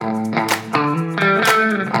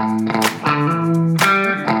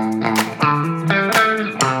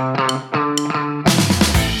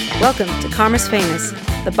Commerce Famous,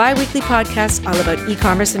 the bi-weekly podcast all about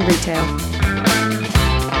e-commerce and retail.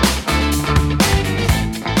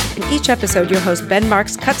 In each episode, your host Ben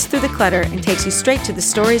Marks cuts through the clutter and takes you straight to the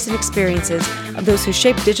stories and experiences of those who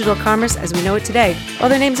shaped digital commerce as we know it today. While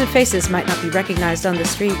their names and faces might not be recognized on the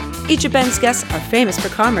street, each of Ben's guests are famous for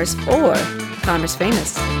commerce or Commerce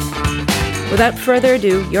Famous. Without further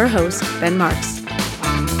ado, your host, Ben Marks.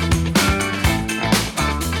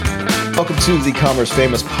 Welcome to the Commerce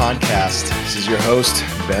Famous podcast. This is your host,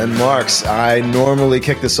 Ben Marks. I normally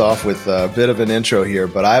kick this off with a bit of an intro here,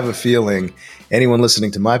 but I have a feeling anyone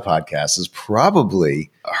listening to my podcast has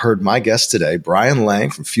probably heard my guest today, Brian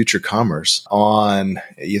Lange from Future Commerce, on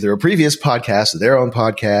either a previous podcast or their own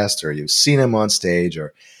podcast, or you've seen him on stage,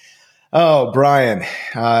 or, oh, Brian,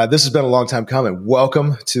 this has been a long time coming.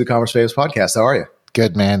 Welcome to the Commerce Famous podcast. How are you?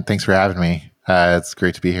 Good, man. Thanks for having me. It's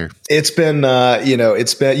great to be here. It's been,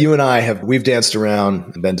 you and I we've danced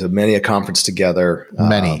around, been to many a conference together.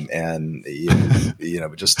 And,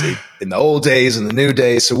 just in the old days and the new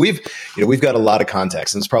days. So we've got a lot of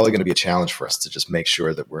context, and it's probably going to be a challenge for us to just make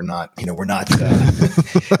sure that we're not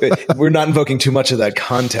invoking too much of that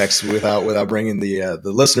context without bringing the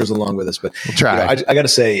listeners along with us. But we'll try. I got to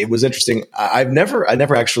say, it was interesting. I never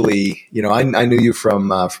actually, I knew you from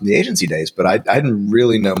the agency days, but I didn't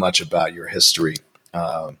really know much about your history.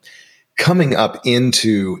 Coming up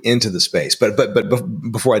into the space, but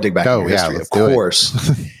before I dig back into your history, of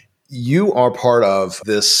course, you are part of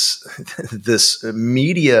this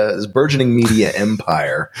burgeoning media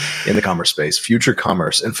empire in the commerce space, Future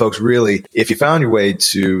Commerce. And folks, really, if you found your way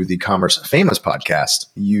to the Commerce Famous podcast,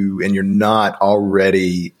 you're not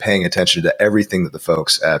already paying attention to everything that the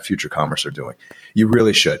folks at Future Commerce are doing. You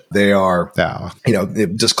really should. They are,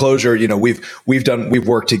 disclosure. We've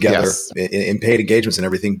worked together in paid engagements and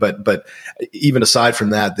everything. But even aside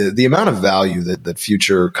from that, the amount of value that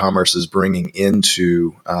Future Commerce is bringing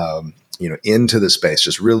into the space,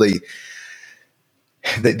 just really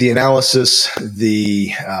the analysis, the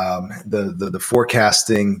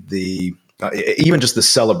forecasting, even just the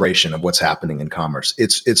celebration of what's happening in commerce.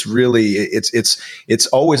 It's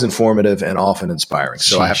always informative and often inspiring.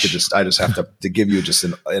 So I just have to give you just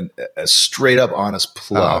a straight up honest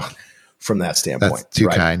plug from that standpoint. That's too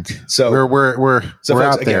kind. So we're folks,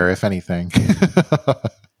 out there, if anything.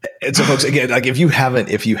 And so folks, again, like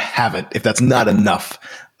if that's not enough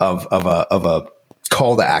of a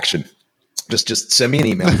call to action, just send me an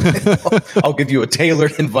email. I'll give you a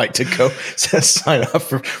tailored invite to go sign up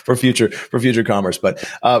for future commerce. But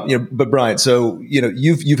Brian, so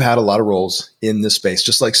you've had a lot of roles in this space,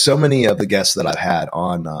 just like so many of the guests that I've had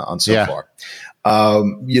on so far.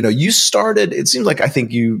 You started. It seems like I think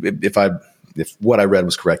if what I read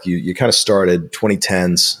was correct, you kind of started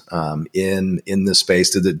 2010s in this space.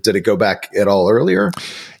 Did it go back at all earlier?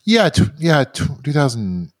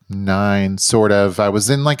 2009, sort of. I was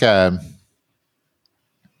in like a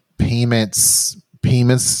payments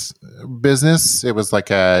business. It was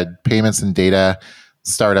like a payments and data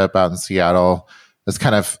startup out in Seattle. That's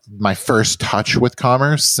kind of my first touch with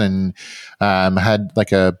commerce, and had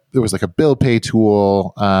there was like a bill pay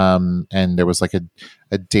tool, and there was like a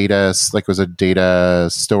data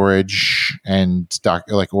storage and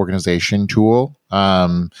organization tool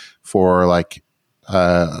for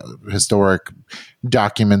historic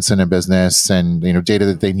documents in a business, and data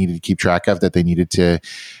that they needed to keep track of, that they needed to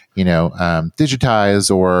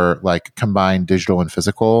digitize or combine digital and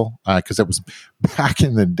physical, because it was back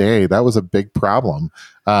in the day, that was a big problem.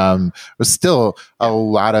 It was still a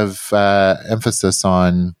lot of emphasis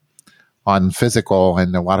on physical,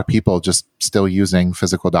 and a lot of people just still using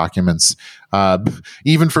physical documents.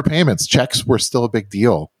 Even for payments, checks were still a big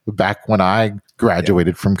deal back when I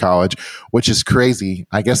graduated from college, which is crazy.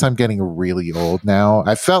 I guess I'm getting really old now.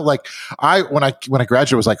 I felt like when I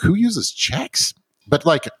graduated, was like, who uses checks? But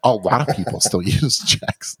a lot of people still use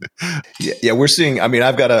checks. Yeah, we're seeing. I mean,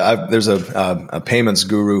 there's a payments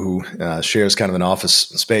guru who shares kind of an office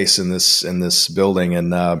space in this building,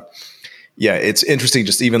 and it's interesting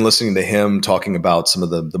just even listening to him talking about some of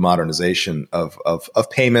the modernization of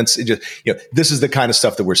payments. It just, this is the kind of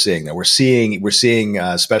stuff that we're seeing. That we're seeing,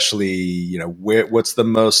 especially what's the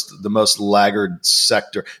most laggard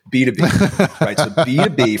sector, B2B, right? So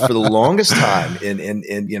B2B for the longest time,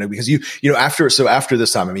 because after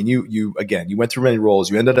this time, I mean, you went through many roles.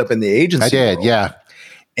 You ended up in the agency. I did, role. yeah.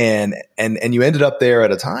 And you ended up there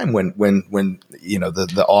at a time when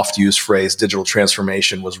the oft used phrase digital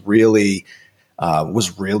transformation was really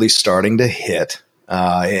starting to hit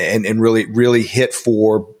and really hit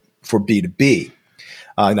for B2B.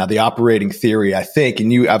 Now the operating theory, I think,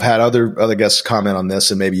 and I've had other guests comment on this,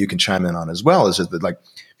 and maybe you can chime in on as well, is that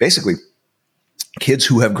basically kids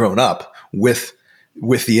who have grown up with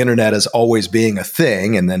the internet as always being a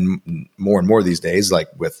thing, and then more and more these days, like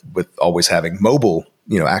with always having mobile,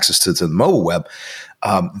 access to the mobile web,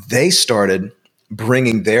 they started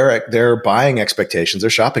bringing their buying expectations, their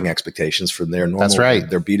shopping expectations from their normal, That's right,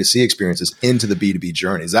 their B2C experiences into the B2B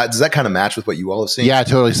journey. Does that kind of match with what you all have seen? Yeah,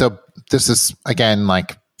 totally. So this is, again,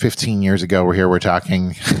 like 15 years ago. We're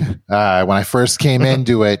talking when I first came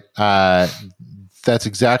into it. That's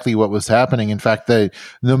exactly what was happening. In fact, the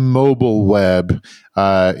mobile web,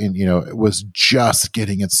 was just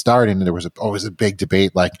getting it started, and there was always a big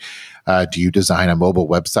debate, like, do you design a mobile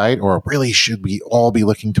website, or really should we all be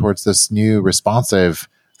looking towards this new responsive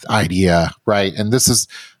idea, right? And this is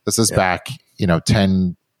back,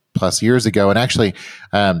 10 plus years ago, and actually,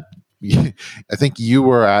 I think you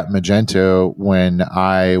were at Magento when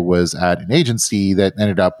I was at an agency that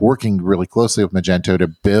ended up working really closely with Magento to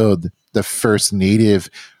build the first native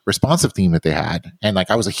responsive theme that they had. And like,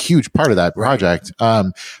 I was a huge part of that project.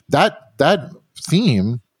 That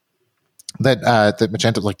theme, that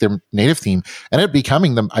Magento, like their native theme, ended up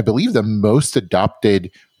becoming I believe the most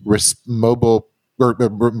adopted mobile or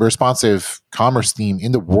responsive commerce theme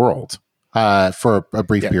in the world for a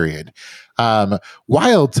brief period.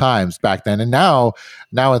 Wild times back then, and now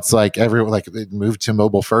it's like everyone, like, it moved to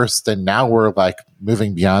mobile first, and now we're like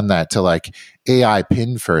moving beyond that to like AI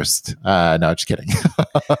pin first. No, just kidding.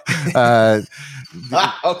 Oh,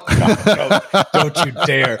 God, don't you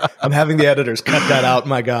dare! I'm having the editors cut that out.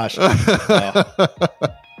 My gosh.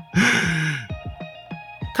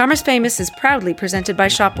 Commerce Famous is proudly presented by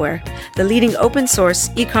Shopware, the leading open-source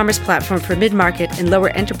e-commerce platform for mid-market and lower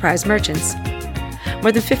enterprise merchants.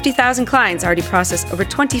 More than 50,000 clients already process over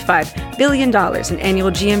 $25 billion in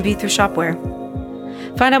annual GMV through Shopware.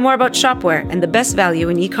 Find out more about Shopware and the best value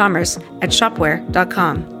in e-commerce at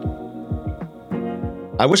shopware.com.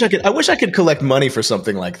 I wish I could collect money for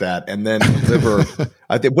something like that and then deliver.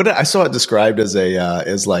 I saw it described as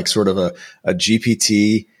as like sort of a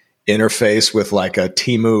GPT interface with like a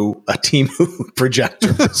Temu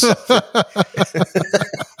projector or something.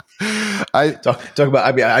 I talk about.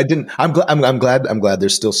 I mean, I didn't. I'm glad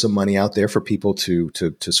there's still some money out there for people to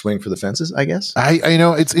swing for the fences, I guess. I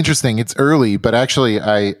know it's interesting. It's early, but actually,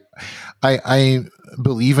 I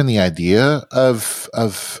believe in the idea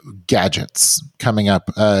of gadgets coming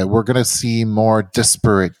up. We're going to see more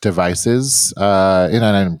disparate devices. And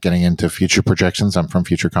I'm getting into future projections. I'm from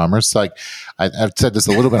Future Commerce. Like, I've said this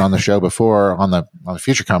a little bit on the show before on the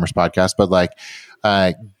Future Commerce podcast, but like,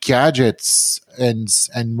 gadgets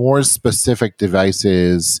and more specific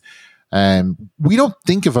devices. We don't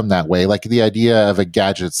think of them that way. Like, the idea of a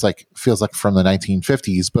gadget's like feels like from the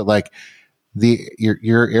 1950s, but like your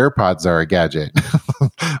AirPods are a gadget.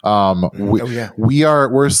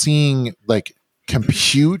 We're seeing like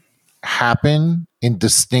compute happen in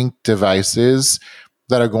distinct devices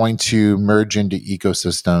that are going to merge into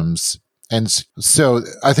ecosystems. And so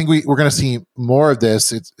I think we're going to see more of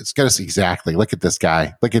this. It's going to see exactly. Look at this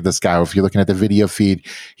guy. If you're looking at the video feed,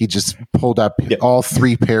 he just pulled up all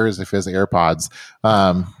three pairs of his AirPods.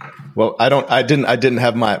 Well, I didn't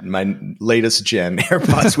have my latest gen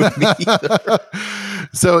AirPods with me either.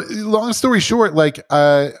 So long story short, like,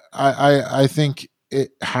 I think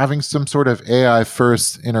having some sort of AI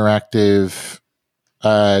first interactive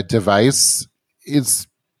device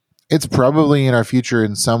it's probably in our future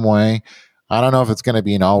in some way. I don't know if it's going to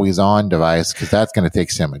be an always on device, because that's going to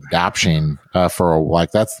take some adoption for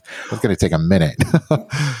that's going to take a minute.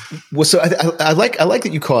 Well, so I like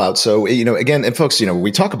that you call out. So, again, and folks,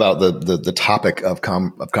 we talk about the topic of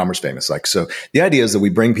Commerce Famous. Like, so the idea is that we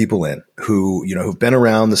bring people in who, who've been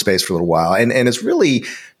around the space for a little while. And it's really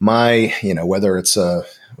whether it's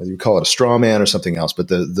whether you call it a straw man or something else, but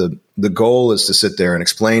the goal is to sit there and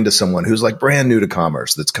explain to someone who's like brand new to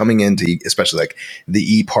commerce, that's coming into especially like the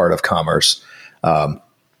E part of commerce,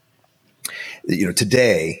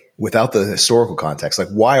 today, without the historical context, like,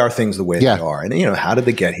 why are things the way they are, and how did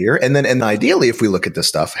they get here, and ideally, if we look at this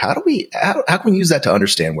stuff, how can we use that to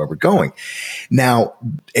understand where we're going? Now,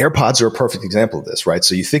 AirPods are a perfect example of this, right?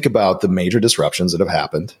 So you think about the major disruptions that have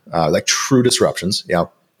happened, like true disruptions.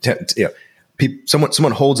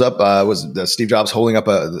 Someone holds up, was Steve Jobs holding up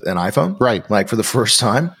an iPhone, right? Like, for the first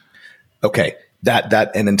time. Okay,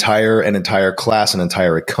 that an entire class, an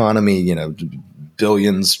entire economy,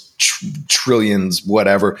 billions, trillions,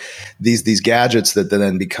 whatever. These gadgets that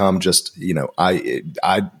then become just, you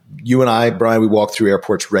and I, Brian, we walk through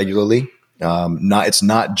airports regularly. It's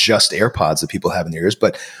not just AirPods that people have in their ears,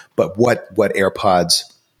 but what AirPods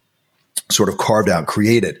sort of carved out,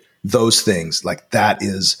 created those things, like, that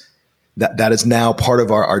is that is now part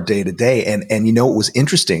of our day to day. And you know, it was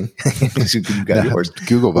interesting. You got yours.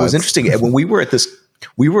 Google. It was interesting when we were at this.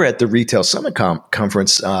 We were at the Retail Summit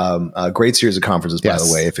conference, a great series of conferences, by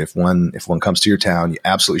the way. If one comes to your town, you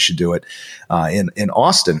absolutely should do it. In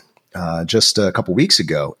Austin, just a couple weeks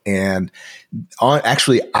ago, and I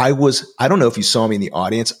don't know if you saw me in the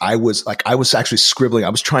audience. I was actually scribbling. I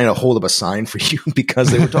was trying to hold up a sign for you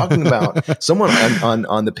because they were talking about someone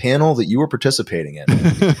on the panel that you were participating in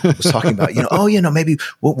was talking about, maybe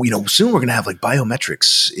soon we're going to have like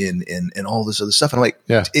biometrics in all this other stuff. And I'm like,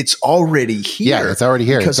 it's already here. Yeah, it's already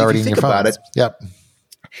here. Because it's already if you in think your about phones. it. Yep.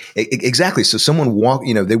 Exactly. So someone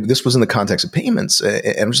this was in the context of payments,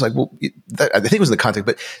 and I'm just like, I think it was in the context,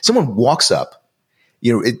 but someone walks up.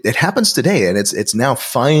 It happens today, and it's now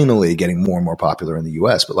finally getting more and more popular in the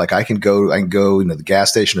U.S. But like, I can go, the gas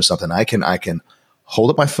station or something. I can hold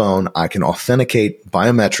up my phone, I can authenticate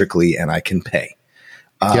biometrically, and I can pay.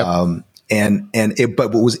 Yep.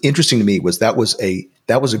 But what was interesting to me was that was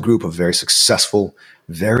a group of very successful,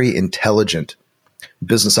 very intelligent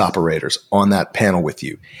business operators on that panel with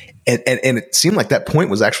you. And it seemed like that point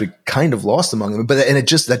was actually kind of lost among them. But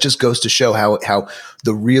that just goes to show how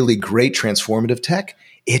the really great transformative tech,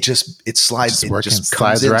 it slides right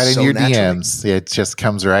in your DMs. It just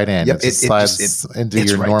comes right in. Yep, it just slides into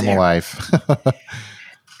your right normal there. Life.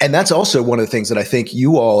 And that's also one of the things that I think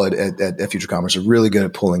you all at Future Commerce are really good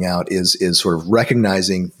at pulling out is sort of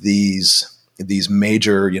recognizing these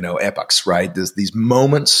major, epochs, right? These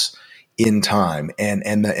moments in time and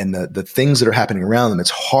the things that are happening around them.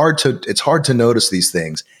 It's hard to notice these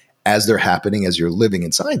things as they're happening, as you're living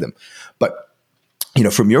inside them. But,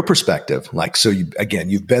 from your perspective, like, so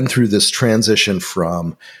you've been through this transition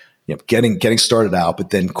from, getting started out,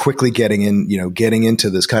 but then quickly getting into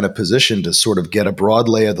this kind of position to sort of get a broad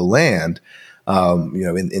lay of the land, from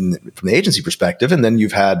the agency perspective. And then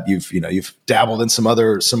you've dabbled in some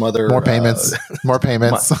other more payments, more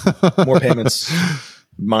payments.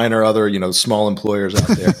 Minor other, small employers out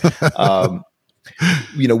there.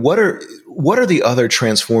 What are the other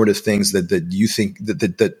transformative things that you think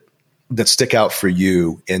that stick out for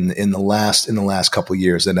you in the last couple of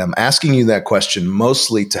years? And I'm asking you that question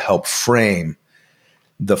mostly to help frame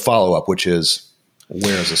the follow-up, which is,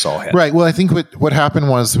 where is this all headed? Right. Well, I think what happened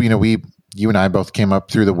was, you and I both came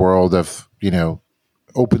up through the world of,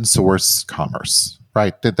 open source commerce,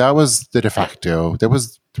 right? That was the de facto. That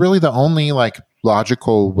was really the only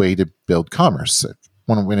logical way to build commerce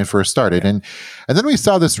when it first started. And then we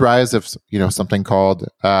saw this rise of, something called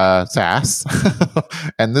SaaS.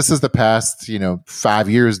 And this is the past, 5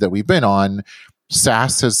 years that we've been on.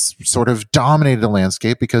 SaaS has sort of dominated the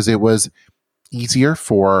landscape because it was easier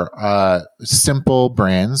for simple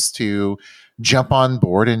brands to jump on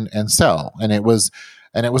board and sell. And it was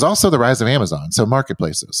also the rise of Amazon. So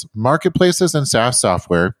marketplaces and SaaS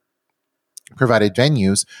software provided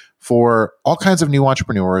venues for all kinds of new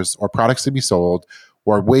entrepreneurs or products to be sold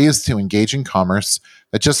or ways to engage in commerce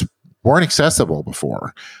that just weren't accessible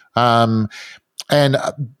before. And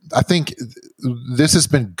I think this has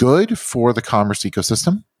been good for the commerce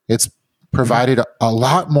ecosystem. It's provided a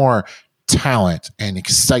lot more talent and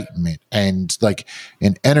excitement and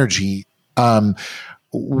energy.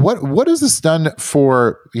 What has this done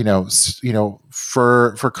for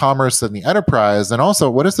for commerce and the enterprise, and also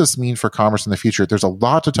what does this mean for commerce in the future? There's a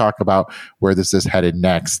lot to talk about where this is headed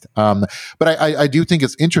next. But I do think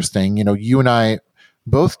it's interesting. You and I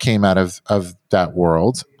both came out of that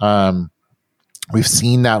world. We've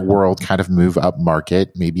seen that world kind of move up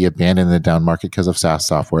market, maybe abandon the down market because of SaaS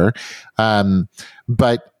software.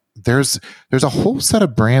 But there's a whole set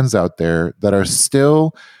of brands out there that are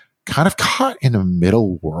still kind of caught in a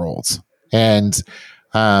middle world. And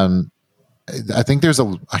I think there's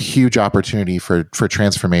a huge opportunity for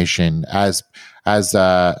transformation as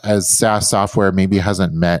SaaS software maybe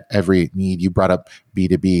hasn't met every need. You brought up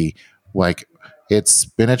B2B. It's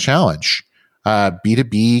been a challenge.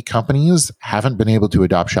 B2B companies haven't been able to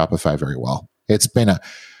adopt Shopify very well. It's been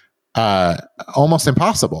almost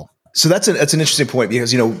impossible. So that's an interesting point,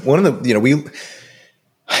 because one of the we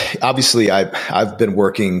obviously I've been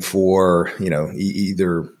working for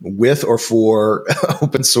either with or for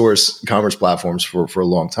open source commerce platforms for a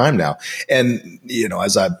long time now, and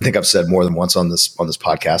as I think I've said more than once on this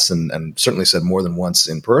podcast, and certainly said more than once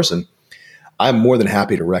in person, I'm more than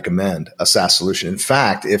happy to recommend a SaaS solution. In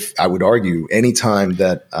fact, if I would argue, anytime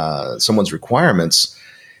that someone's requirements,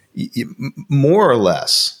 more or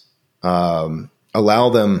less, allow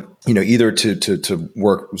them, either to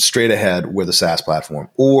work straight ahead with a SaaS platform,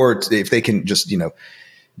 or if they can just,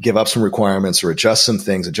 give up some requirements or adjust some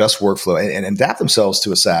things, adjust workflow, and adapt themselves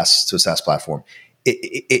to a SaaS platform.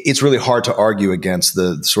 it's really hard to argue against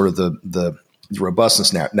the sort of the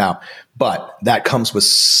robustness now, but that comes with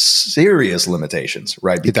serious limitations,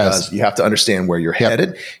 right? Because you have to understand where you're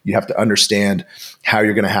headed. You have to understand how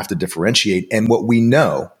you're going to have to differentiate. And what we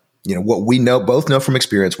know, both know from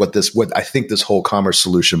experience, what I think this whole commerce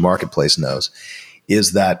solution marketplace knows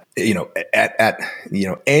is that, at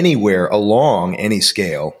anywhere along any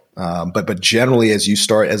scale, but generally as you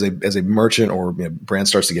start as a merchant or brand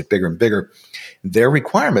starts to get bigger and bigger, their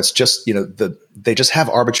requirements just, they just have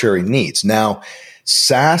arbitrary needs. Now,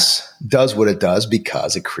 SaaS does what it does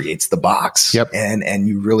because it creates the box, and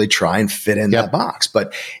you really try and fit in that box.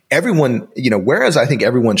 But everyone, whereas I think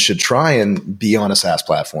everyone should try and be on a SaaS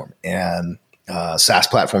platform, and SaaS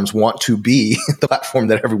platforms want to be the platform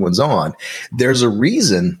that everyone's on, there's a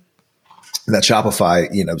reason that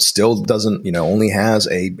Shopify, still doesn't, only has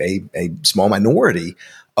a small minority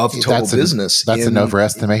of total business. That's an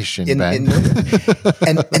overestimation, Ben.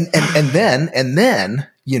 And then,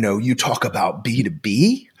 you talk about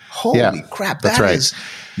B2B. Holy crap.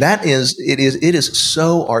 It is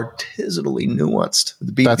so artisanally nuanced.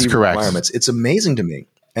 The B2B requirements. It's amazing to me.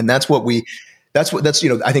 And I think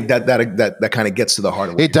that kind of gets to the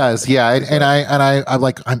heart of it. Does. Yeah.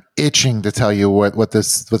 I'm itching to tell you what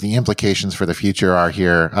the implications for the future are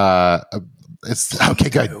here. It's okay.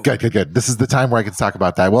 Good. This is the time where I can talk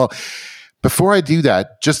about that. Well, before I do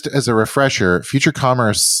that, just as a refresher, Future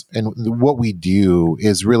Commerce and what we do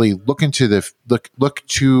is really look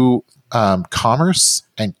to commerce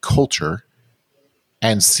and culture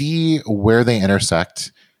and see where they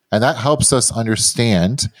intersect, and that helps us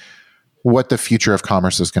understand what the future of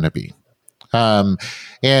commerce is going to be.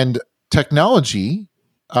 And technology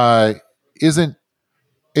isn't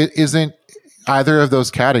either of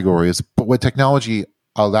those categories, but what technology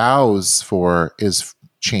allows for is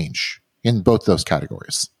change in both those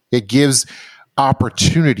categories. It gives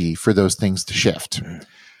opportunity for those things to shift.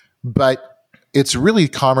 But it's really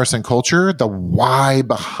commerce and culture, the why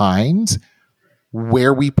behind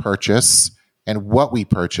where we purchase and what we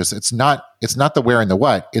purchase. It's not the where and the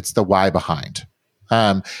what, it's the why behind.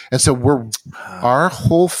 And so our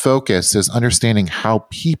whole focus is understanding how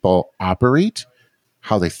people operate,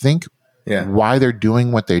 how they think, why they're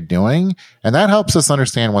doing what they're doing, and that helps us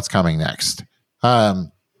understand what's coming next.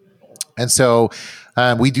 And so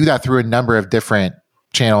we do that through a number of different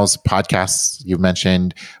channels, podcasts you've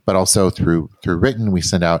mentioned, but also through written. We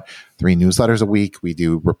send out 3 newsletters a week. We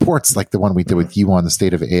do reports like the one we did with you on the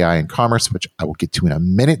state of AI and commerce, which I will get to in a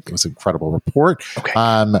minute. It was an incredible report.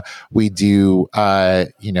 Okay. We do,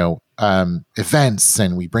 events,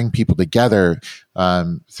 and we bring people together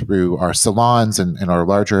through our salons and our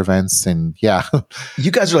larger events. And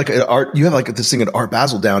you guys are like you have like this thing at Art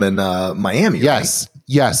Basel down in Miami. Yes. Right?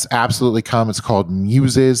 Yes, absolutely. Come. It's called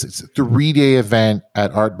Muses. It's a 3-day event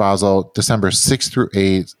at Art Basel, December 6th through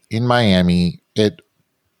 8th in Miami. It's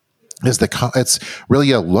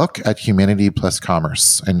really a look at humanity plus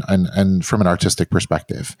commerce and from an artistic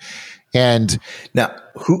perspective. And now,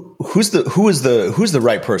 who's the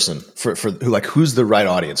right person for who's the right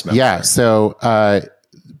audience member? Yeah, so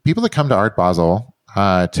people that come to Art Basel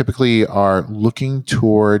typically are looking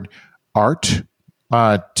toward art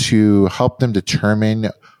to help them determine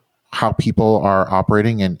how people are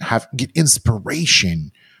operating and get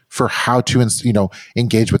inspiration for how to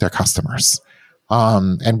engage with their customers.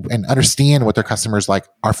 And understand what their customers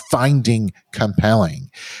are finding compelling.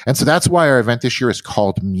 And so that's why our event this year is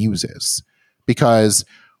called Muses, because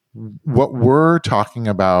what we're talking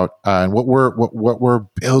about and what we're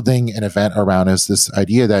building an event around is this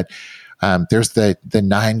idea that there's the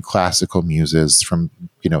 9 classical muses from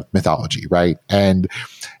mythology, right? And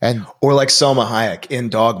or like Selma Hayek in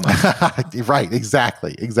Dogma. Right,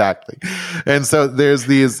 exactly. And so there's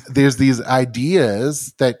these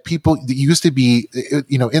ideas that people that used to be,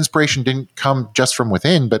 inspiration didn't come just from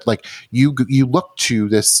within, but you look to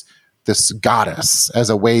this goddess as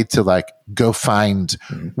a way to go find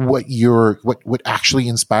what actually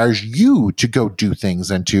inspires you to go do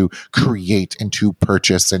things and to create and to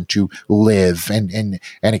purchase and to live and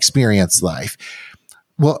experience life.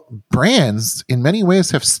 Well, brands in many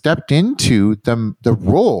ways have stepped into the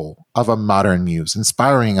role of a modern muse,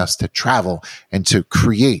 inspiring us to travel and to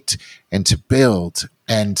create and to build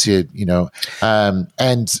and to,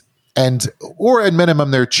 or at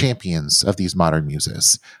minimum, they're champions of these modern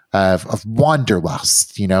muses of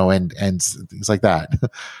wanderlust, and things like that.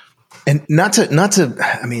 And not to,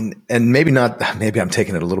 and maybe I'm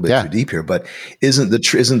taking it a little bit too deep here, but isn't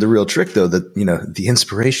the real trick though that, the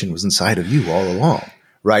inspiration was inside of you all along,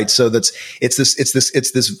 right? So it's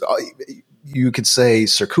this, you could say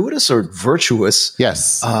circuitous or virtuous.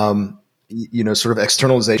 Yes. sort of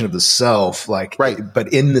externalization of the self, like, Right.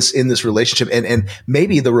 but in this relationship. And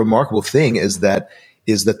maybe the remarkable thing is that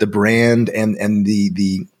the brand and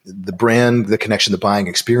the brand, the connection, the buying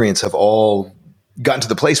experience have all gotten to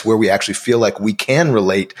the place where we actually feel like we can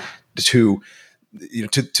relate to,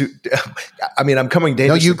 I mean, I'm coming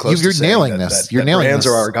dangerously close. You're to saying nailing that, this. That, you're that nailing brands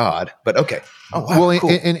this. are our God, but okay. Oh, wow, well, cool.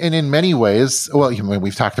 and in many ways, well,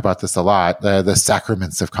 we've talked about this a lot. The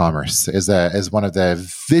sacraments of commerce is one of the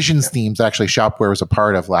visions themes that actually Shopware was a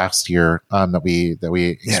part of last year, that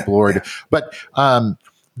we explored. Yeah. But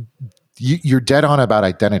you're dead on about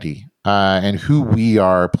identity. And who we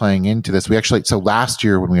are playing into this. So last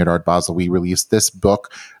year when we had Art Basel, we released this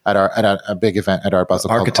book at a big event at Art Basel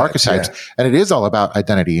called Archetypes. Yeah. And it is all about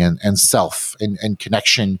identity and self and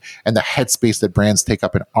connection and the headspace that brands take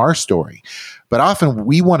up in our story. But often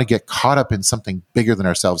we want to get caught up in something bigger than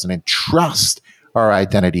ourselves and entrust our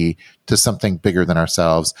identity to something bigger than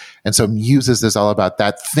ourselves. And so Muses is all about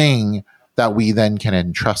that thing that we then can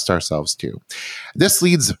entrust ourselves to. This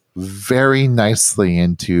leads very nicely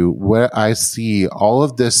into what I see all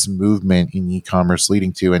of this movement in e-commerce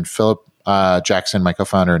leading to. And Philip Jackson, my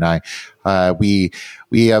co-founder, and I, we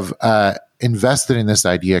have invested in this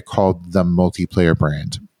idea called the multiplayer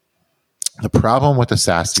brand. The problem with the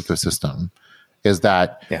SaaS ecosystem is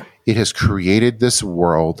that it has created this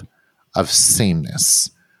world of sameness.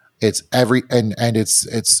 It's everything,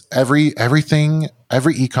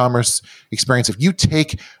 every e-commerce experience. If you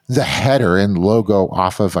take the header and logo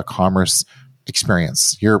off of a commerce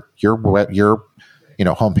experience, your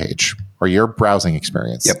homepage or your browsing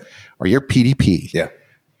experience, or your PDP,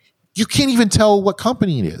 you can't even tell what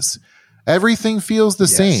company it is. Everything feels the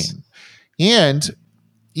same. And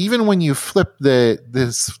even when you flip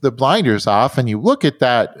the blinders off and you look at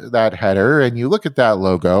that header and you look at that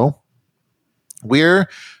logo, we're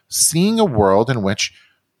seeing a world in which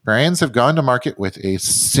brands have gone to market with a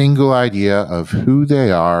single idea of who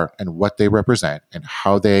they are and what they represent and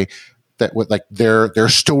how their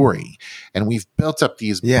story. And we've built up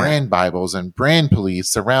these brand Bibles and brand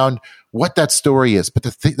police around what that story is. But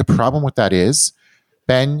the problem with that is,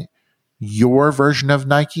 Ben, your version of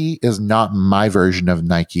Nike is not my version of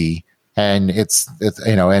Nike. And it's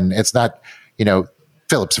not,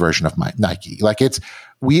 Philip's version of Nike.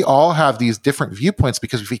 We all have these different viewpoints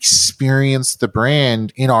because we've experienced the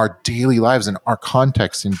brand in our daily lives and our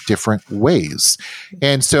context in different ways.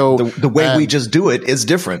 And so the way we just do it is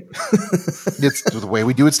different. It's the way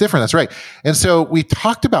we do it's different. That's right. And so we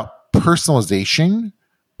talked about personalization,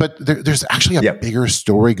 but there's actually a bigger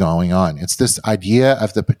story going on. It's this idea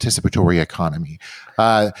of the participatory economy,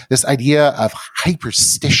 this idea of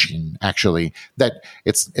hyperstition, actually, that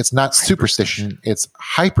it's not superstition, it's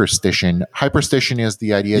hyperstition. Hyperstition is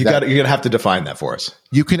the idea you're going to have to define that for us.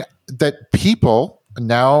 That people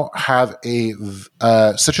now have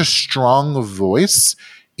such a strong voice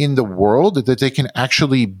in the world that they can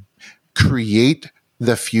actually create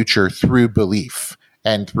the future through belief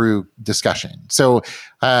and through discussion. So,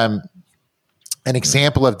 an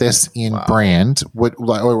example of this in brand,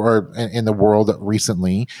 or in the world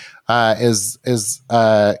recently, is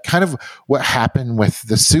kind of what happened with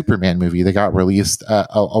the Superman movie that got released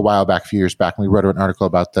a while back, a few years back. And we wrote an article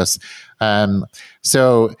about this.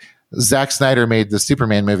 So Zack Snyder made the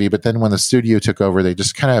Superman movie, but then when the studio took over, they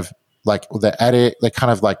just kind of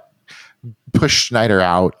pushed Snyder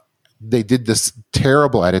out. They did this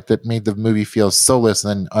terrible edit that made the movie feel soulless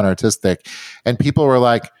and unartistic. And people were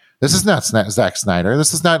like, this is not Zack Snyder.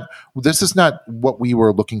 This is not what we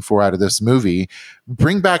were looking for out of this movie.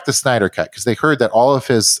 Bring back the Snyder cut, because they heard that all of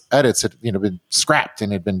his edits had been scrapped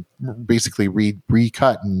and had been basically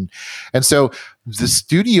recut. And so the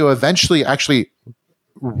studio eventually actually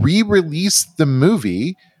re-released the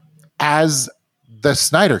movie as the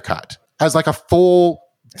Snyder cut, as like a full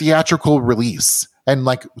theatrical release. And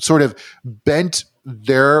sort of bent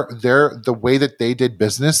the way that they did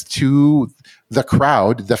business to the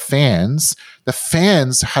crowd, the fans. The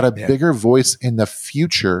fans had a bigger voice in the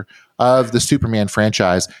future of the Superman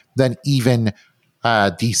franchise than even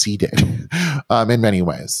DC did in many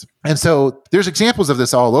ways. And so there's examples of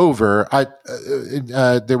this all over.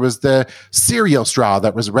 There was the cereal straw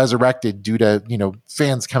that was resurrected due to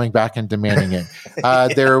fans coming back and demanding it.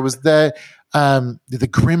 There was the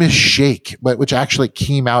Grimace shake, which actually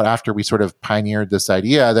came out after we sort of pioneered this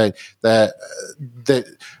idea that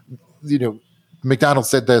McDonald's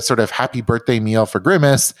said the sort of happy birthday meal for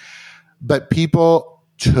Grimace, but people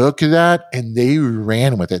took that and they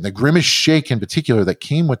ran with it. And the Grimace shake in particular that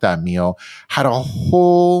came with that meal had a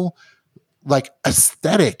whole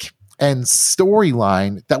aesthetic and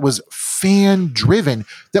storyline that was fan driven,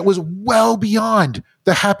 that was well beyond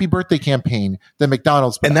the happy birthday campaign that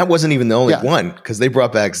McDonald's put And out. that wasn't even the only one, because they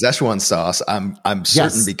brought back Szechuan sauce. I'm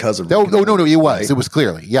certain because of no, it was. Right? It was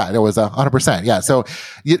clearly. Yeah, it was 100%. Yeah. So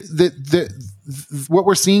what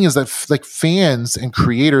we're seeing is that like fans and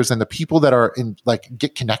creators and the people that are in like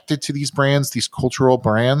get connected to these brands, these cultural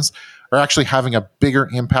brands, are actually having a bigger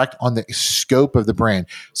impact on the scope of the brand.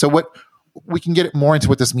 So what we can get more into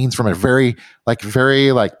what this means from a very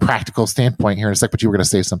practical standpoint here in a sec, but you were going to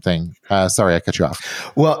say something. Sorry, I cut you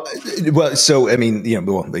off. Well, so, I mean,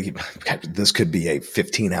 this could be a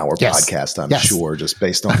 15-hour podcast, I'm sure, just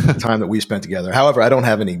based on the time that we spent together. However, I don't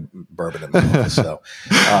have any bourbon in my office, so,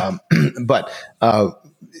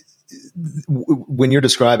 when you're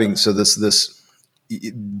describing, so this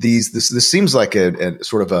seems like a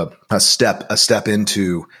sort of a step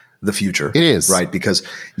into the future. It is, right, because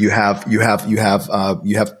you have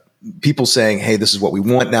people saying, "Hey, this is what we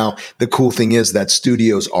want." Now, the cool thing is that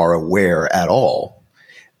studios are aware at all,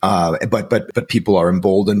 but people are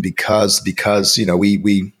emboldened because the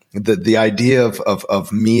idea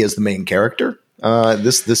of me as the main character.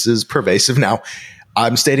 This is pervasive now.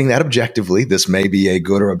 I'm stating that objectively. This may be a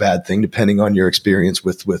good or a bad thing, depending on your experience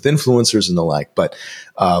with influencers and the like. But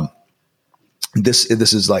this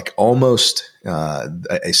is like almost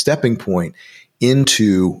a stepping point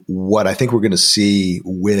into what I think we're going to see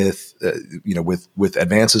with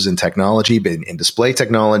advances in technology, in display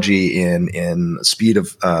technology, in speed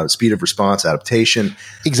of response, adaptation.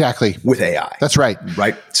 Exactly. With AI. That's right.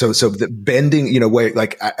 Right. So the bending, way,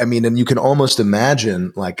 like, I mean, and you can almost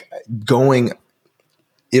imagine like going,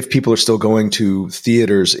 if people are still going to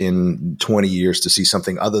theaters in 20 years to see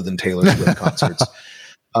something other than Taylor Swift concerts.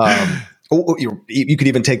 You could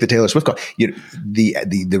even take the Taylor Swift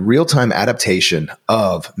the real-time adaptation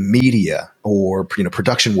of media or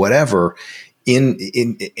production, whatever, and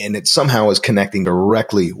it somehow is connecting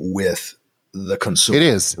directly with the consumer. It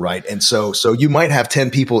is, right, and so you might have 10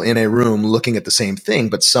 people in a room looking at the same thing,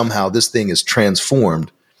 but somehow this thing is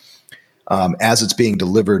transformed as it's being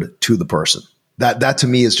delivered to the person. That to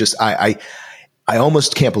me is just I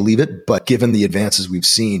almost can't believe it, but given the advances we've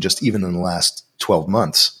seen just even in the last 12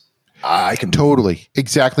 months, I can totally.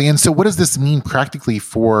 Exactly. And so what does this mean practically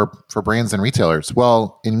for brands and retailers?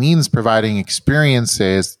 Well, it means providing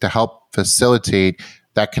experiences to help facilitate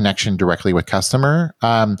that connection directly with customer.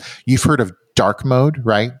 You've heard of dark mode,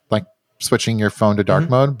 right? Like switching your phone to dark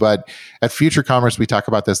mode. But at Future Commerce, we talk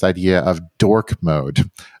about this idea of dork mode.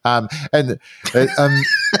 Imagine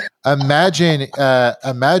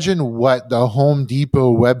what the Home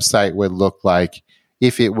Depot website would look like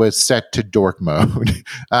if it was set to dork mode.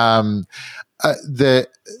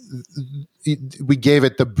 We gave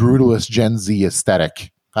it the brutalist Gen Z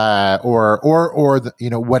aesthetic, or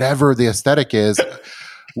whatever the aesthetic is.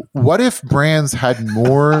 What if brands had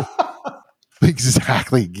more?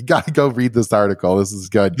 Exactly. You got to go read this article. This is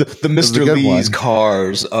good. The Mr. Lee's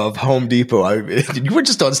cars of Home Depot. You were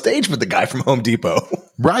just on stage with the guy from Home Depot.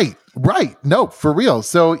 Right. No, for real.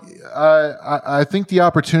 So I think the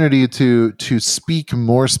opportunity to speak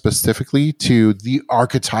more specifically to the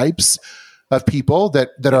archetypes of people that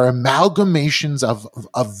are amalgamations of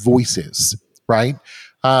voices, right?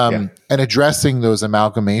 And addressing those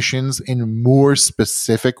amalgamations in more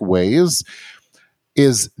specific ways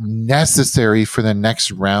is necessary for the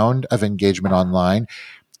next round of engagement online.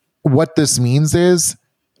 What this means is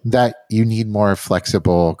that you need more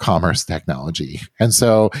flexible commerce technology. And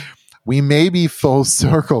so we may be full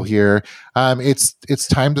circle here. It's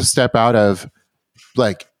time to step out of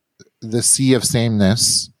like the sea of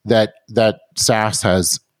sameness that SaaS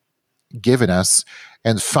has given us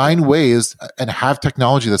and find ways and have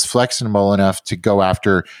technology that's flexible enough to go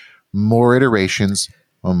after more iterations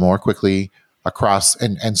more quickly across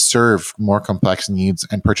and serve more complex needs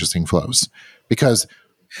and purchasing flows, because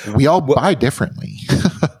we all buy differently.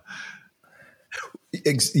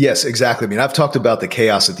 Yes, exactly. I mean, I've talked about the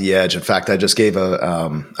chaos at the edge. In fact, I just gave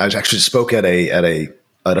I actually spoke at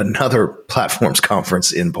another platforms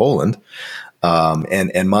conference in Poland.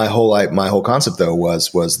 And my whole concept though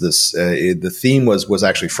was this, the theme was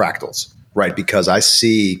actually fractals, right? Because I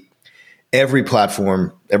see every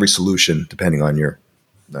platform, every solution, depending on your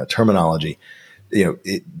terminology,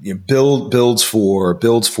 builds for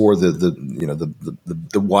the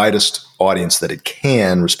widest audience that it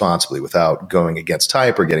can responsibly without going against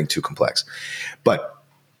type or getting too complex. But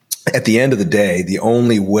at the end of the day, the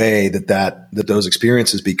only way that those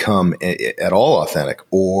experiences become at all authentic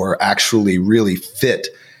or actually really fit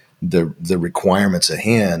the requirements at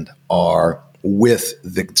hand are with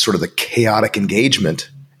the sort of the chaotic engagement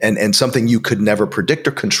and something you could never predict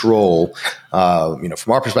or control, from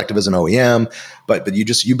our perspective as an OEM, but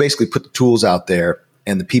you basically put the tools out there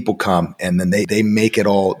and the people come and then they make it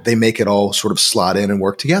all sort of slot in and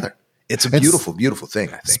work together. It's a beautiful, beautiful thing,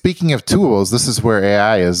 I think. Speaking of tools, this is where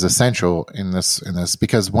AI is essential in this,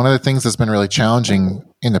 because one of the things that's been really challenging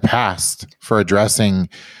in the past for addressing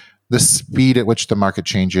the speed at which the market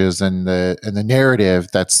changes and the narrative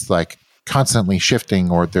that's like constantly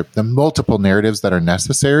shifting, or the multiple narratives that are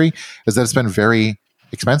necessary, is that it's been very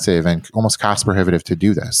expensive and almost cost prohibitive to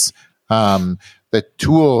do this. The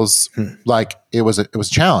tools, like it was a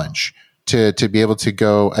challenge to be able to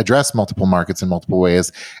go address multiple markets in multiple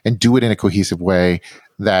ways and do it in a cohesive way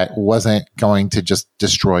that wasn't going to just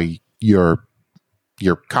destroy your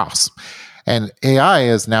costs. And AI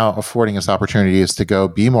is now affording us opportunities to go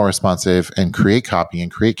be more responsive and create copy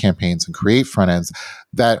and create campaigns and create front ends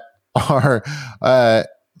that are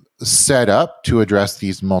set up to address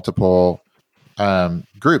these multiple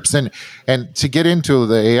groups. And to get into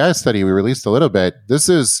the AI study we released a little bit, this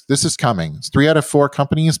is coming. It's 3 out of 4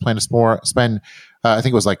 companies plan to spend I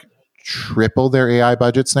think it was like triple their AI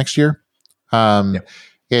budgets next year.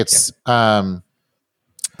 It's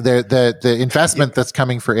the investment that's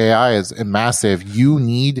coming for AI is massive. You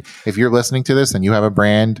need, if you're listening to this and you have a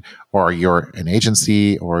brand or you're an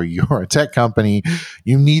agency or you're a tech company,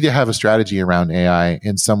 you need to have a strategy around AI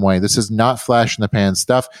in some way. This is not flash in the pan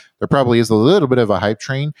stuff. There probably is a little bit of a hype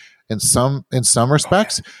train in some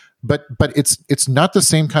respects, but it's not the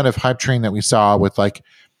same kind of hype train that we saw with like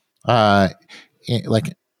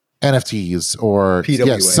NFTs or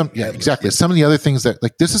exactly. Some of the other things that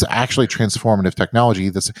like this is actually transformative technology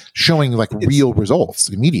that's showing like real results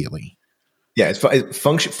immediately. Yeah, it's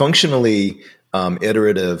functionally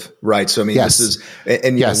iterative, right? So I mean, this is,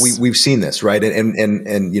 and you know, we've seen this, right? And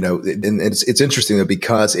it's interesting though,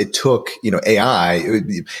 because it took AI.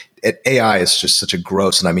 AI is just such a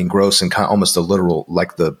gross, and I mean gross and kind of almost a literal,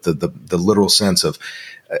 like the literal sense of.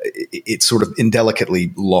 It's sort of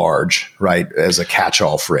indelicately large, right, as a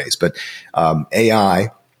catch-all phrase. But AI,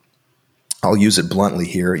 I'll use it bluntly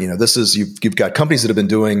here. This is you've got companies that have been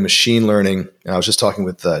doing machine learning. I was just talking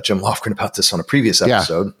with Jim Lofgren about this on a previous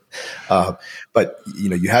episode. But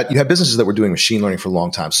you had businesses that were doing machine learning for a long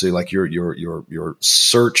time. So like your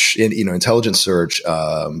search, intelligent search,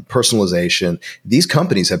 personalization. These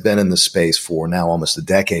companies have been in this space for now almost a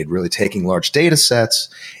decade, really taking large data sets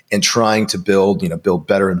and trying to build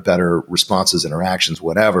better and better responses, interactions,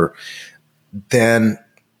 whatever. But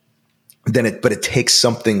it takes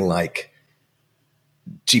something like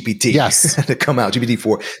GPT to come out,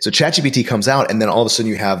 GPT-4. So ChatGPT comes out, and then all of a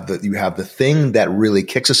sudden you have the thing that really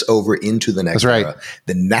kicks us over into the next era,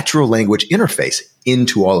 the natural language interface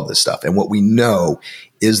into all of this stuff. And what we know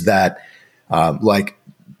is that,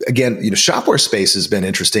 again, shopware space has been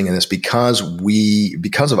interesting in this because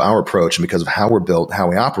of our approach and because of how we're built, how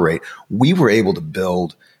we operate, we were able to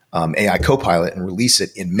build AI Copilot and release it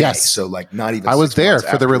in May. Yes. So like not even I was there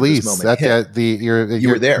for the release. You were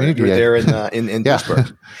there. You were there in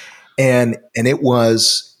Pittsburgh. And it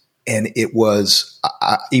was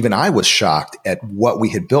even I was shocked at what we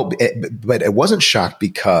had built, but it wasn't shocked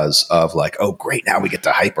because of like, oh great, now we get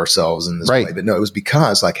to hype ourselves in this way. But no, it was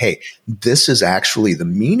because like, hey, this is actually the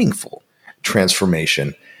meaningful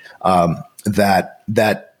transformation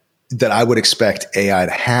that I would expect AI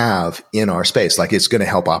to have in our space. Like it's going to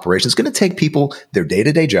help operations. It's going to take people their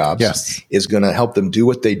day-to-day jobs. Yes. It's going to help them do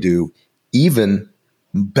what they do even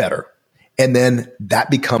better. And then that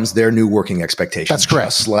becomes their new working expectation. That's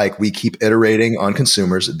correct. Just like we keep iterating on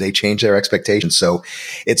consumers, they change their expectations. So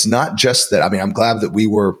it's not just that. I mean, I'm glad that we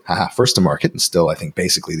were first to market and still, I think,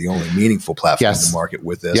 basically the only meaningful platform to market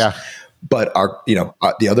with this. Yeah. But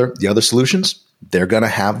the other solutions, they're going to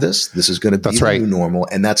have this. This is going to be the new normal.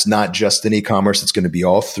 And that's not just in e-commerce. It's going to be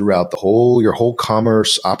all throughout your whole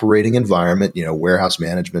commerce operating environment, warehouse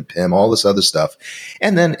management, PIM, all this other stuff.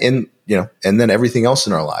 And then and then everything else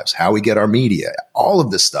in our lives, how we get our media, all of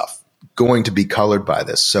this stuff going to be colored by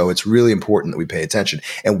this. So it's really important that we pay attention.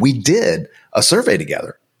 And we did a survey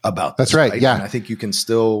together about this. That's right. Yeah. And I think can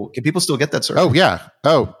people still get that survey? Oh, yeah.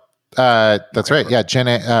 Oh, that's right. Yeah.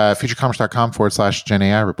 futurecommerce.com/Gen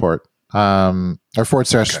AI report. Or /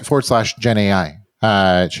 Gen AI.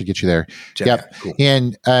 It should get you there. Cool.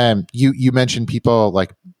 And you mentioned people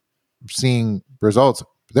like seeing results.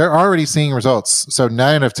 They're already seeing results. So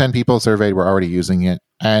 9 out of 10 people surveyed were already using it,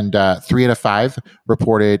 and 3 out of 5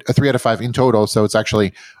 reported 3 out of 5 in total. So it's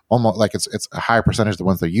actually almost like it's a higher percentage of the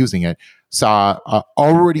ones that are using it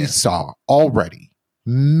already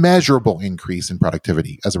measurable increase in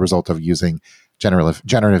productivity as a result of using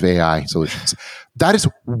generative AI solutions. That is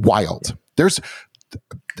wild.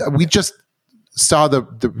 we just saw the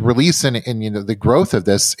release and the growth of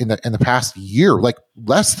this in the past year, like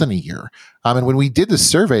less than a year. And when we did the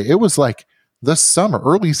survey, it was like the summer,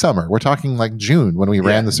 early summer. We're talking like June when we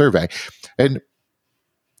ran the survey, and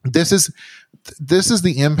this is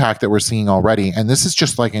the impact that we're seeing already. And this is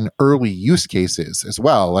just like in early use cases as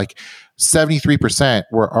well. Like 73%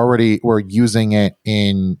 were using it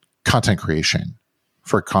in content creation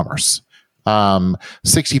for commerce.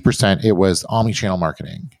 60% it was omni-channel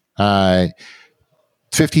marketing.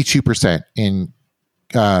 52% in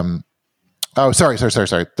sorry.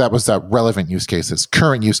 That was relevant use cases.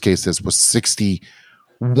 Current use cases was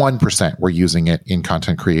 61% were using it in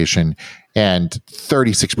content creation, and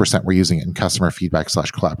 36% were using it in customer feedback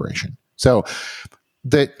 / collaboration. So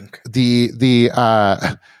the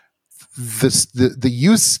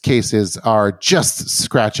use cases are just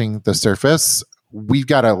scratching the surface. We've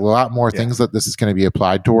got a lot more things that this is going to be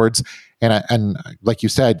applied towards, and like you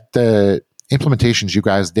said, the implementations you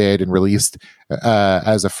guys did and released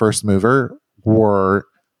as a first mover were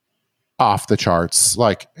off the charts.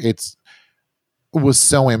 Like it was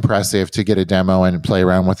so impressive to get a demo and play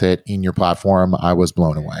around with it in your platform. I was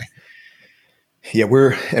blown away. Yeah,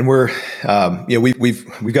 we've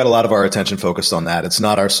got a lot of our attention focused on that. It's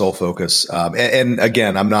not our sole focus. And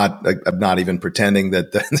again, I'm not even pretending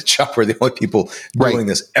that the shop are the only people doing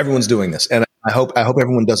this. Everyone's doing this, and I hope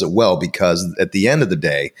everyone does it well, because at the end of the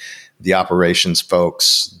day, the operations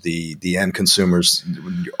folks, the end consumers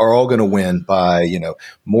are all going to win by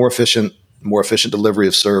more efficient delivery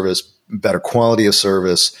of service, better quality of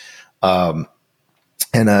service.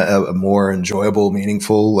 And a more enjoyable,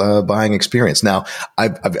 meaningful buying experience. Now,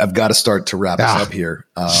 I've got to start to wrap this up here.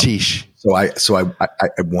 Sheesh. So I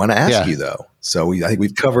want to ask you though. So I think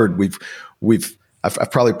we've covered.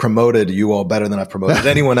 I've probably promoted you all better than I've promoted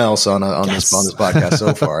anyone else on this podcast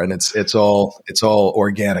so far, and it's all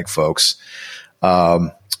organic, folks.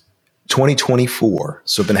 2024.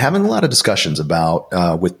 So I've been having a lot of discussions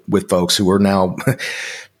about with folks who are now.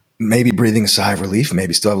 Maybe breathing a sigh of relief,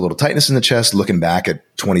 maybe still have a little tightness in the chest, looking back at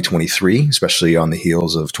 2023, especially on the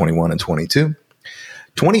heels of 21 and 22.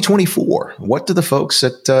 2024, what do the folks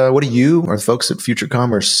at, what do you or the folks at Future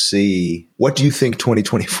Commerce see? What do you think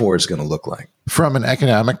 2024 is going to look like? From an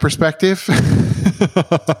economic perspective?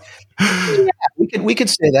 We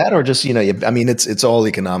could say that, or just, it's all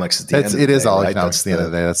economics at the end of the day. It is all right? economics at the end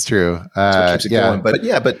of the day. That's true. That's what keeps it going.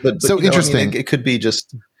 But so interesting. It could be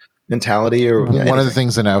just mentality or one of the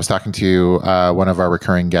things. And I was talking to one of our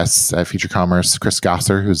recurring guests at Future Commerce, Chris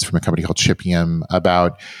Gosser, who's from a company called Shipium,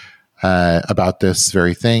 about this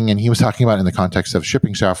very thing. And he was talking about it in the context of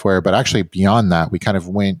shipping software, but actually beyond that, we kind of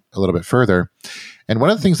went a little bit further. And one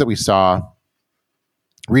of the things that we saw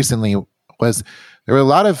recently was there were a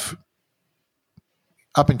lot of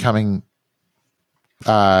up and coming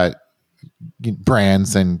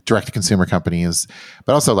brands and direct to consumer companies,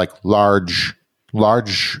 but also like large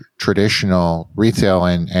traditional retail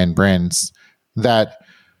and brands that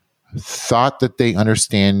thought that they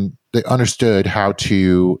understood how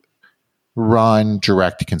to run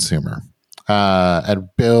direct to consumer and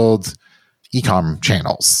build e-com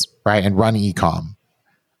channels, right? And run e-com.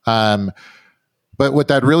 But what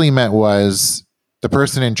that really meant was the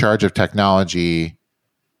person in charge of technology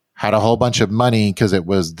had a whole bunch of money because it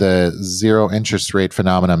was the zero interest rate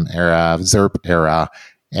phenomenon era, ZIRP era,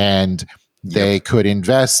 and they could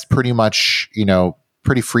invest pretty much,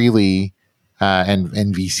 pretty freely,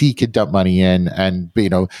 and VC could dump money in, and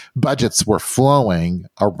budgets were flowing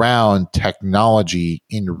around technology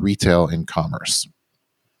in retail and commerce.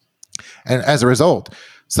 And as a result,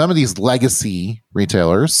 some of these legacy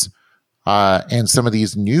retailers and some of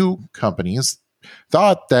these new companies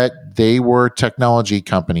thought that they were technology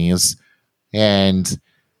companies, and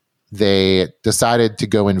they decided to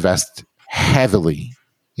go invest heavily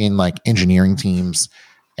in like engineering teams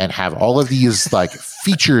and have all of these like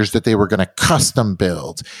features that they were going to custom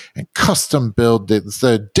build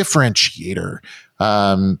the differentiator.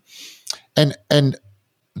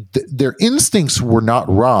 Their instincts were not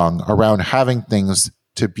wrong around having things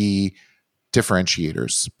to be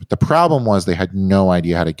differentiators. But the problem was they had no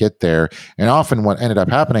idea how to get there. And often what ended up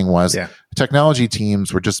happening was technology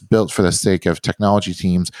teams were just built for the sake of technology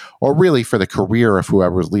teams, or really for the career of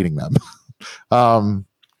whoever was leading them.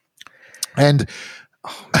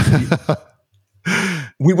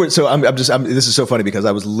 We were this is so funny because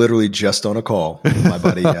I was literally just on a call with my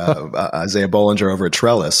buddy Isaiah Bollinger over at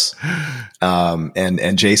Trellis,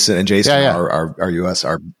 and Jason our US,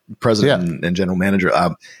 our president and general manager.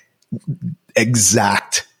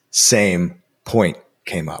 Exact same point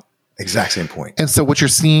came up. Exact same point. And so what you're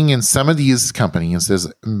seeing in some of these companies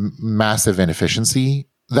is massive inefficiency.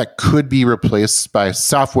 that could be replaced by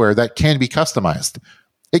software that can be customized.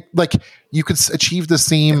 Like you could achieve the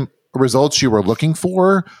same results you were looking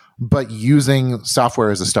for, but using software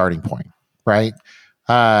as a starting point, right?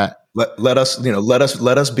 Let us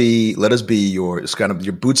be your, it's kind of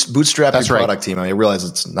your bootstrap your product team. I mean, I realize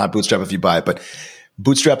it's not bootstrap if you buy it, but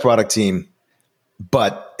bootstrap product team.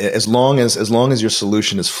 But as long as your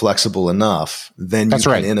solution is flexible enough, then you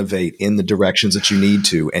can innovate in the directions that you need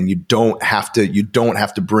to, and you don't have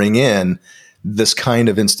to bring in this kind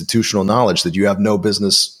of institutional knowledge that you have no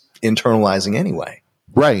business internalizing anyway.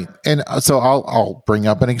 Right. And so I'll bring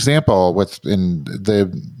up an example in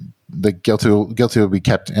the guilty will be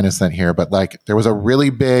kept innocent here, but like there was a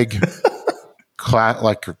really big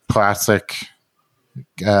classic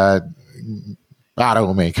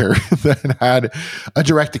automaker that had a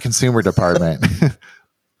direct-to-consumer department.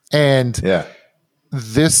 And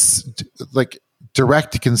this like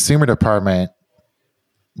direct-to-consumer department,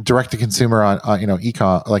 direct-to-consumer on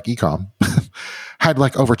ecom had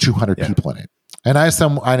like over 200 people in it. And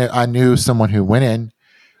I knew someone who went in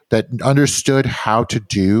that understood how to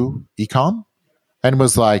do ecom and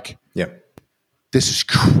was like, this is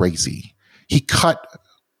crazy. He cut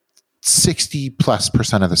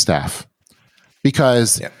 60+% of the staff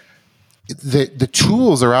because the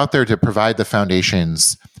tools are out there to provide the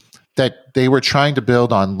foundations that they were trying to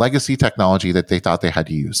build on legacy technology that they thought they had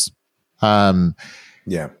to use. The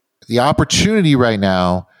opportunity right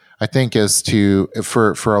now, I think, is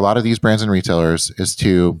for a lot of these brands and retailers is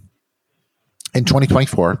to, in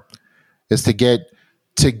 2024, is to get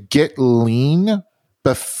lean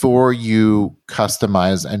before you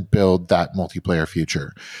customize and build that multiplayer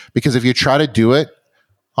future. Because if you try to do it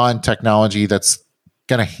on technology that's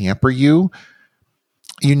going to hamper you,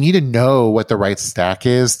 you need to know what the right stack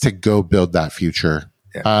is to go build that future.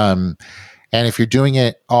 And if you're doing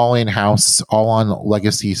it all in-house, all on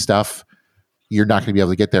legacy stuff, you're not going to be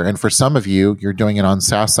able to get there. And for some of you, you're doing it on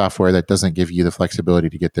SaaS software that doesn't give you the flexibility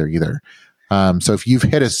to get there either. So if you've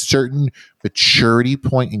hit a certain maturity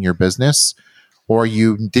point in your business, or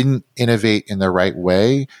you didn't innovate in the right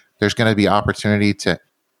way, there's going to be opportunity to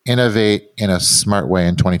innovate in a smart way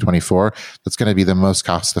in 2024. That's going to be the most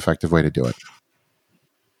cost-effective way to do it.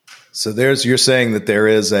 So you're saying that there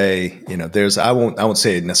is I won't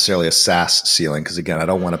say necessarily a SaaS ceiling, because again, I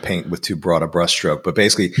don't want to paint with too broad a brushstroke, but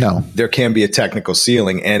basically there can be a technical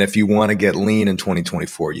ceiling. And if you want to get lean in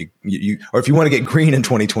 2024, or if you want to get green in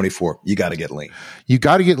 2024, you got to get lean. You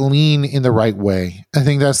got to get lean in the right way. I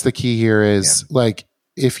think that's the key here is like,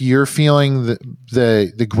 if you're feeling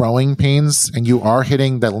the growing pains and you are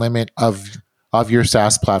hitting the limit of your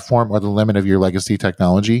SaaS platform or the limit of your legacy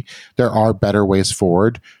technology, there are better ways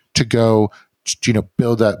forward to go,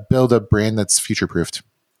 build a brand that's future proofed.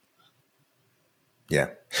 Yeah,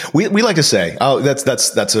 we like to say,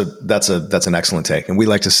 that's an excellent take, and we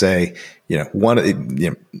like to say,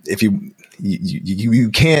 if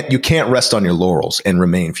you can't rest on your laurels and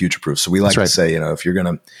remain future proof. So we like to say, if you're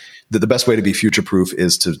gonna, the best way to be future proof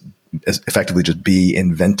is to effectively just be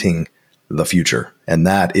inventing the future, and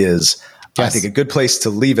that is, I think, a good place to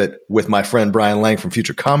leave it with my friend Brian Lange from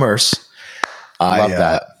Future Commerce. I love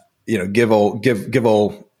that. Give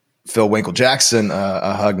old Phil Winkle Jackson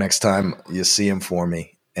a hug next time you see him for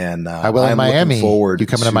me. And I will in Miami. You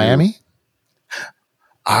coming to Miami?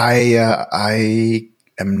 I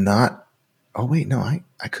am not. Oh wait, no, I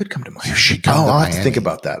could come to Miami. You should come to Miami. I'll have to think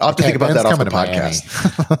about that. I'll have to think about that off the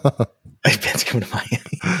podcast. Ben's coming to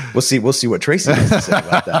Miami. We'll see what Tracy has to say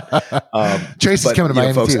about that. Tracy's coming to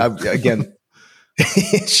Miami, folks, too. Again.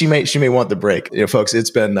 she may want the break. Folks, it's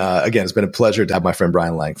been a pleasure to have my friend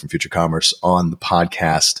Brian Lange from Future Commerce on the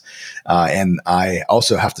podcast. And I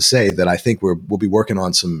also have to say that I think we'll be working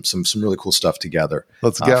on some really cool stuff together.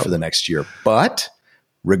 Let's go for the next year. But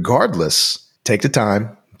regardless, take the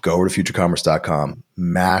time, go over to futurecommerce.com,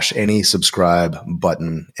 mash any subscribe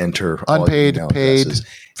button, enter unpaid, paid.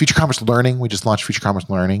 Future Commerce Learning. We just launched Future Commerce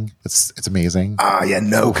Learning. It's amazing.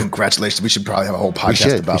 Congratulations. We should probably have a whole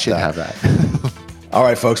podcast about that. We should have that. All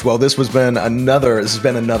right, folks. Well, this has been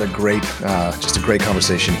another great, just a great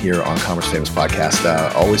conversation here on Commerce Famous Podcast.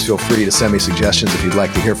 Always feel free to send me suggestions if you'd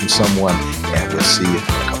like to hear from someone, and we'll see you in a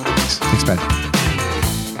couple of weeks. Thanks, Ben.